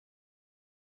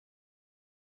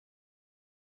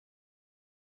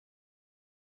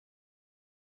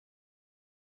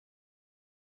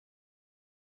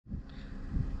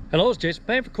Hello, it's Jason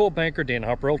Payne for Coal Banker, Dan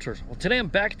Harper Realtors. Well, today I'm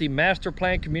back at the master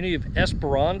plan community of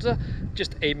Esperanza,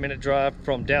 just 8-minute drive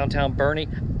from downtown Boerne.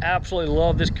 Absolutely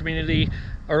love this community.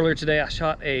 Earlier today I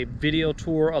shot a video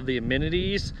tour of the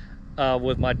amenities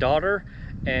with my daughter,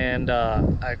 and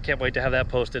I can't wait to have that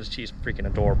posted. She's freaking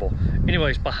adorable.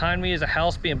 Anyways, behind me is a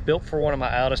house being built for one of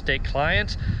my out-of-state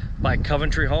clients by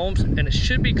Coventry Homes, and it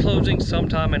should be closing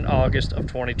sometime in August of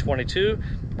 2022.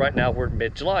 Right now we're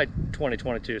mid-July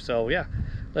 2022, so yeah.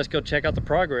 Let's go check out the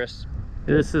progress.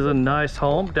 This is a nice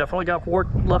home. Definitely got work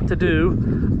left to do.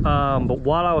 But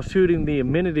while I was shooting the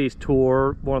amenities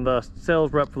tour, one of the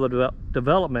sales rep for the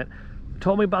development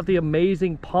told me about the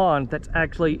amazing pond that's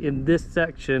actually in this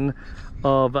section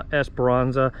of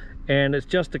Esperanza. And it's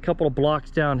just a couple of blocks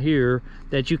down here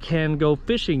that you can go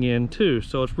fishing in too.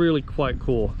 So it's really quite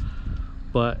cool.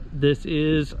 But this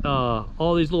is,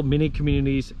 all these little mini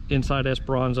communities inside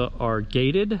Esperanza are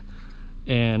gated.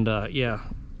 And yeah.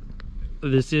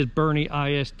 This is Boerne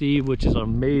ISD, which is an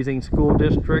amazing school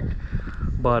district.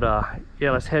 But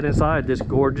yeah, let's head inside this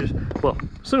gorgeous, well,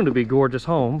 soon to be gorgeous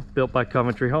home built by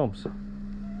Coventry Homes.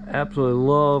 Absolutely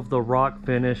love the rock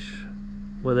finish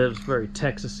with its very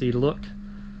Texasy look.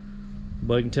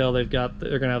 But you can tell they're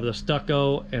gonna have the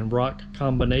stucco and rock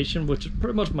combination, which is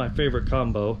pretty much my favorite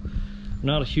combo. I'm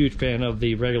not a huge fan of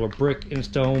the regular brick and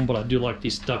stone, but I do like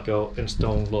the stucco and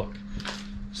stone look.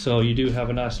 So you do have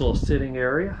a nice little sitting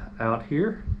area out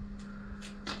here.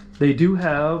 They do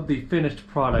have the finished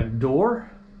product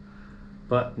door,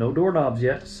 but no doorknobs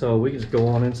yet, so we can just go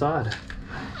on inside.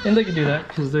 And they can do that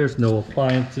because there's no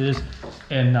appliances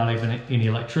and not even any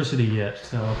electricity yet.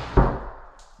 So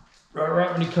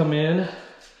right when you come in,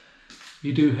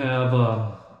 you do have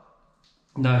a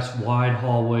nice wide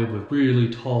hallway with really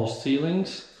tall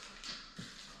ceilings.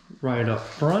 Right up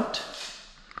front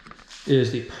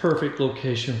is the perfect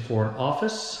location for an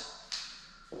office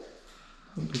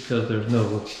because there's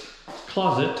no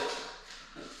closet.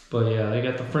 But yeah, they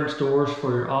got the French doors for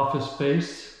your office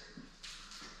space.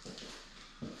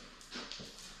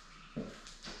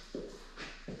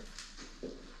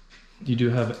 You do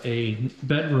have a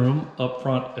bedroom up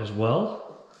front as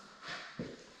well.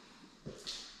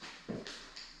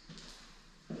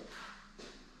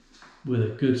 With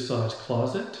a good sized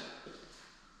closet.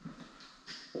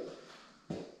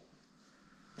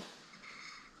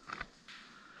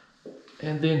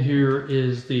 And then here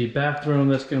is the bathroom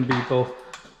that's going to be both,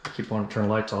 I keep wanting to turn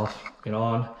lights off and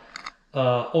on,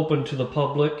 open to the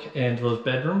public and to those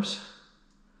bedrooms.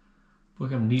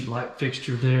 Look at a neat light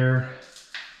fixture there.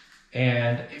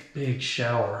 And a big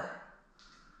shower.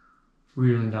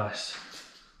 Really nice.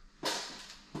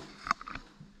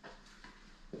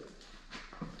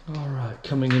 All right,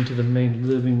 coming into the main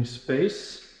living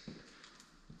space.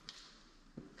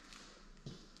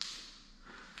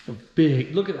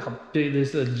 Big, look at how big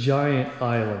this is, a giant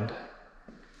island.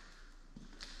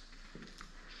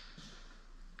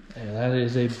 And that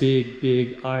is a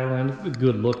big island. A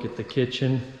good look at the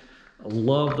kitchen. I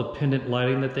love the pendant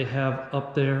lighting that they have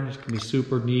up there. It's gonna be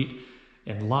super neat.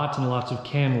 And lots of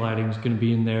can lighting is gonna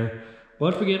be in there.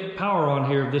 Once we get power on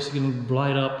here, this is gonna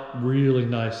light up really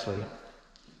nicely.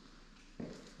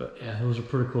 But yeah, those are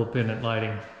pretty cool pendant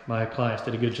lighting. My clients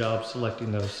did a good job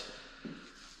selecting those.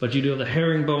 But you do have the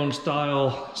herringbone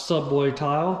style subway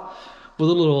tile with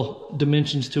a little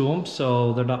dimensions to them,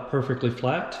 so they're not perfectly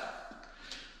flat.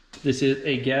 This is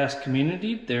a gas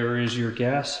community. There is your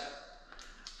gas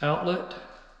outlet.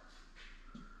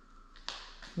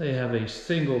 They have a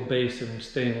single basin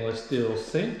stainless steel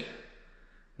sink.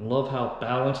 I love how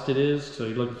balanced it is. So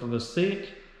you're looking for the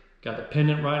sink, got the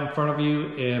pendant right in front of you,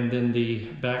 and then the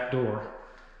back door.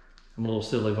 I'm a little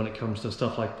silly when it comes to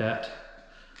stuff like that.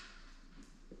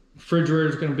 Refrigerator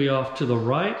is going to be off to the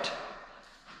right.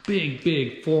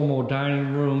 Big formal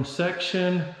dining room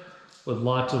section with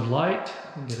lots of light.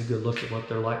 Get a good look at what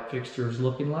their light fixture is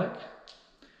looking like.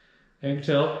 And you can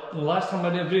tell the last time I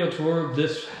did a video tour,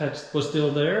 this was still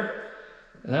there.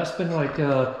 And that's been like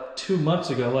 2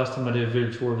 months ago, last time I did a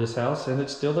video tour of this house, and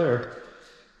it's still there.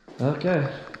 Okay,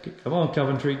 come on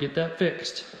Coventry, get that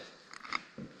fixed.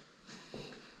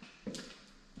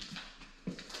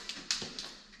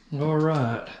 All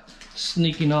right.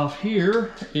 Sneaking off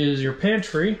here is your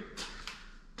pantry.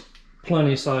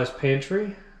 Plenty sized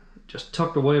pantry. Just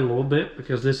tucked away a little bit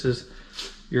because this is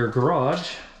your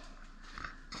garage.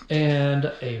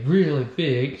 And a really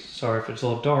big, sorry if it's a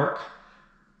little dark,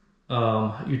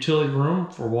 utility room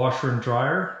for washer and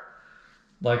dryer.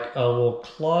 Like a little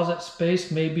closet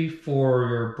space maybe for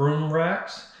your broom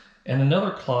racks. And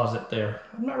another closet there.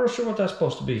 I'm not real sure what that's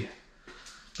supposed to be,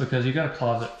 because you got a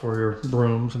closet for your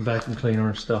brooms and vacuum cleaner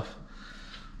and stuff.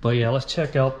 But yeah, let's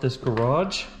check out this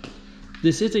garage.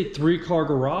 This is a 3-car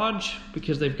garage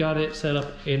because they've got it set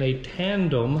up in a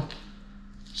tandem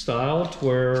style to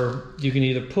where you can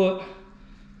either put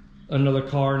another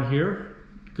car in here.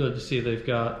 Good to see they've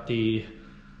got the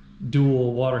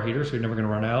dual water heater, so you're never gonna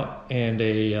run out, and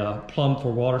a plum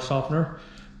for water softener.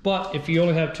 But if you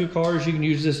only have 2 cars, you can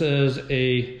use this as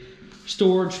a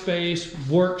storage space,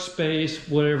 workspace,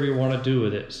 whatever you want to do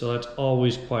with it. So that's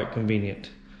always quite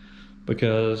convenient,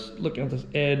 because looking at this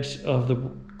edge of the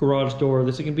garage door,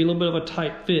 this can be a little bit of a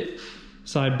tight fit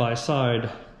side by side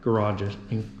garages.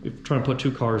 If you're trying to put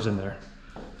 2 cars in there.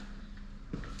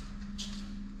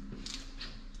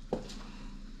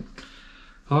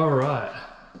 All right,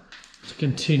 let's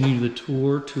continue the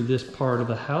tour to this part of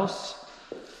the house.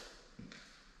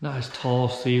 Nice tall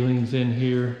ceilings in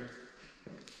here.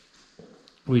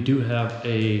 We do have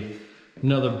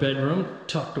another bedroom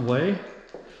tucked away.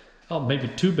 Oh, maybe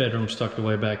 2 bedrooms tucked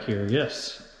away back here,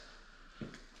 yes.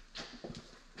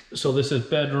 So this is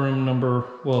bedroom number,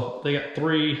 well, they got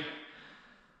 3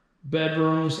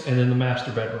 bedrooms and then the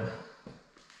master bedroom.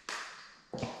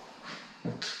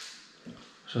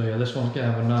 So yeah, this one's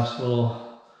gonna have a nice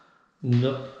little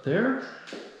nook there.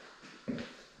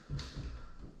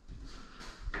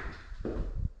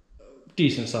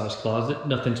 Decent sized closet,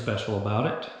 nothing special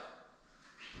about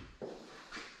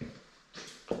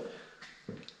it.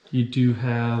 You do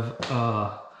have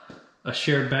a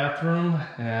shared bathroom,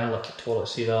 and I left the toilet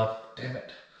seat up. Damn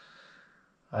it.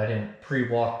 I didn't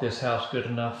pre-walk this house good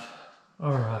enough.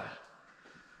 All right.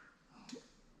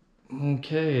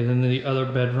 Okay, then the other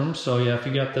bedroom. So yeah, if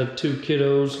you got the 2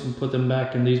 kiddos and put them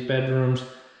back in these bedrooms,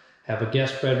 have a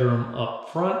guest bedroom up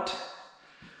front,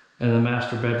 and the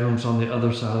master bedroom's on the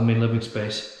other side of the main living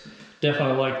space.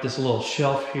 Definitely like this little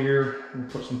shelf here. And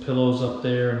put some pillows up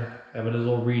there and have a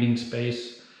little reading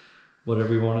space,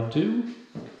 whatever you want to do.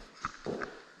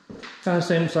 Kind of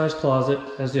same size closet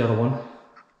as the other one.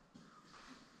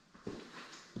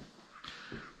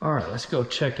 All right, let's go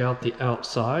check out the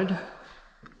outside.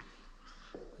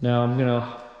 Now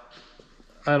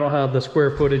I don't have the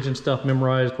square footage and stuff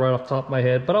memorized right off the top of my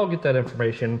head, but I'll get that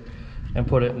information and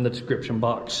put it in the description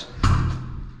box.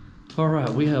 All right,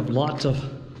 we have lots of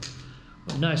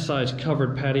nice sized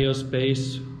covered patio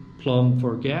space, plumb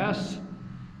for gas,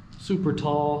 super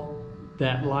tall.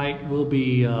 That light will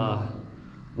be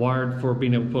wired for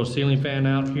being able to put a ceiling fan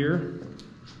out here.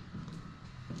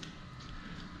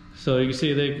 So you can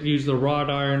see they use the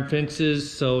wrought iron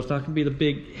fences, so it's not gonna be the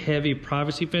big heavy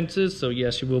privacy fences. So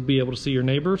yes, you will be able to see your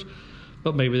neighbors,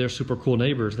 but maybe they're super cool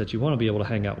neighbors that you wanna be able to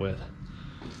hang out with.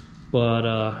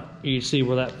 But you see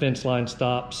where that fence line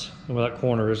stops and where that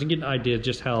corner is. You get an idea of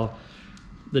just how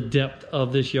the depth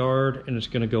of this yard, and it's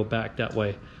gonna go back that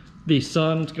way. The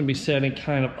sun's gonna be setting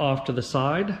kind of off to the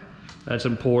side. That's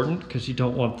important because you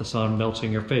don't want the sun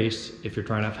melting your face if you're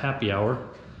trying to have happy hour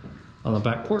on the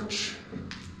back porch.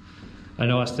 I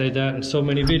know I say that in so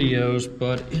many videos,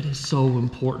 but it is so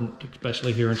important,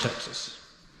 especially here in Texas.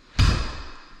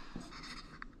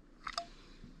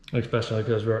 Especially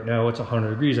because right now it's 100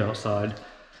 degrees outside,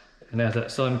 and as that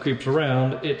sun creeps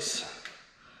around, it's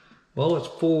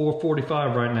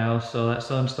 4:45 right now, so that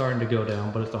sun's starting to go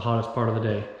down, but it's the hottest part of the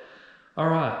day. All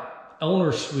right,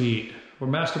 owner suite or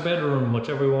master bedroom,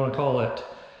 whichever you want to call it.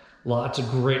 Lots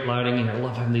of great lighting in here. I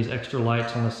love having these extra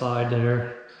lights on the side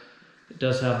there. It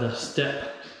does have the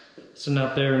step sitting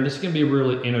out there, and this can be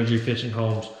really energy efficient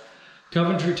homes.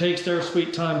 Coventry takes their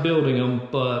sweet time building them,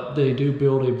 but they do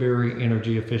build a very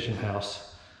energy efficient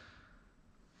house.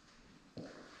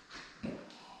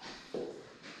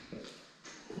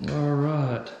 All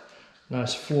right,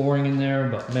 nice flooring in there,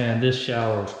 but man, this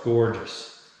shower is gorgeous.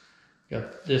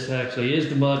 This actually is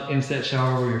the mud inset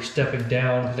shower where you're stepping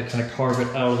down to kind of carve it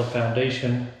out of the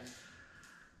foundation.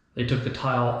 They took the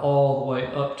tile all the way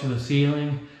up to the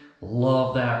ceiling.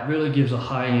 Love that. Really gives a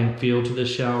high-end feel to this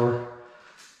shower.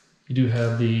 You do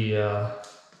have the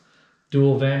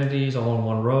dual vanities all in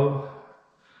one row.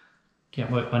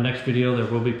 Can't wait. My next video, there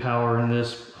will be power in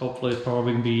this. Hopefully it's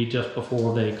probably going to be just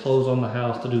before they close on the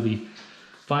house to do the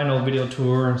final video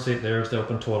tour, and see there's the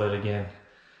open toilet again.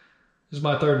 This is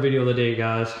my 3rd video of the day,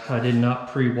 guys. I did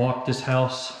not pre-walk this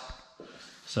house.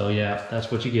 So yeah,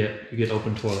 that's what you get. You get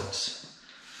open toilets.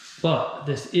 But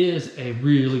this is a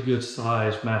really good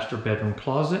size master bedroom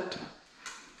closet.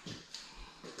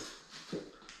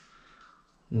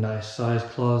 Nice size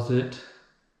closet.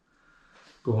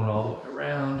 Going all the way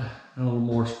around, and a little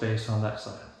more space on that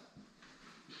side.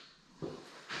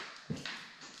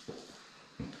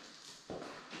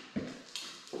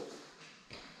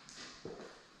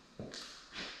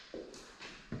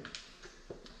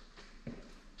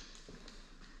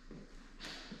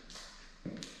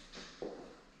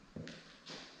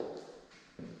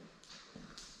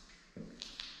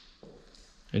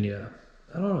 And yeah,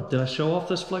 I don't know, did I show off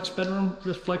this flex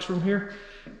room here?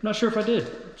 I'm not sure if I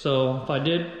did. So if I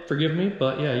did, forgive me,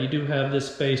 but yeah, you do have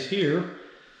this space here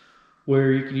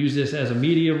where you can use this as a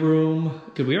media room,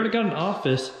 because we already got an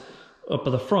office up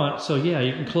at the front. So yeah,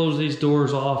 you can close these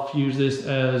doors off, use this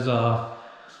as a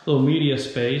little media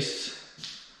space.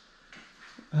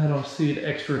 I don't see an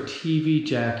extra TV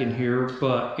jack in here,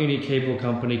 but any cable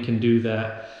company can do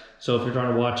that. So if you're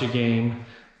trying to watch a game,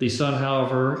 the sun,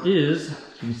 however, is,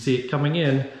 you can see it coming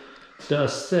in,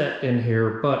 does set in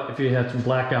here, but if you have some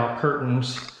blackout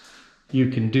curtains, you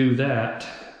can do that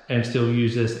and still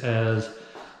use this as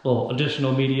a little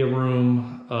additional media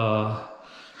room,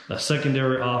 a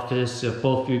secondary office. If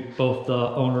both the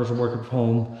owners are working from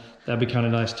home, that'd be kind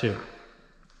of nice too.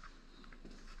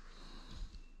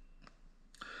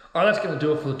 All right, that's gonna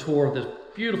do it for the tour of this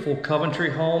beautiful Coventry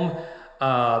home.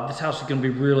 This house is gonna be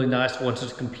really nice once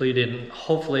it's completed, and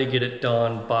hopefully get it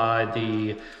done by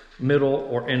the middle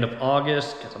or end of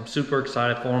August, because I'm super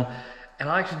excited for them. And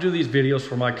I like to do these videos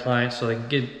for my clients so they can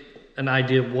get an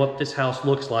idea of what this house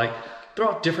looks like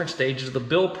throughout different stages of the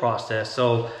build process.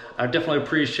 So I definitely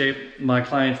appreciate my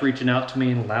clients reaching out to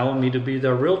me and allowing me to be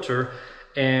their realtor.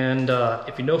 And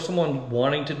if you know someone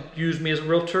wanting to use me as a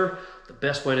realtor, the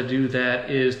best way to do that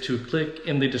is to click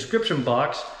in the description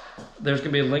box. There's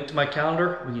gonna be a link to my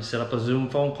calendar. We can set up a Zoom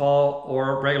phone call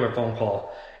or a regular phone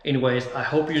call. Anyways, I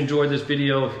hope you enjoyed this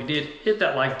video. If you did, hit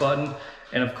that like button.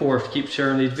 And of course, keep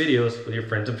sharing these videos with your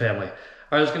friends and family. All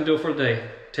right, that's gonna do it for today.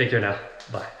 Take care now.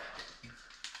 Bye.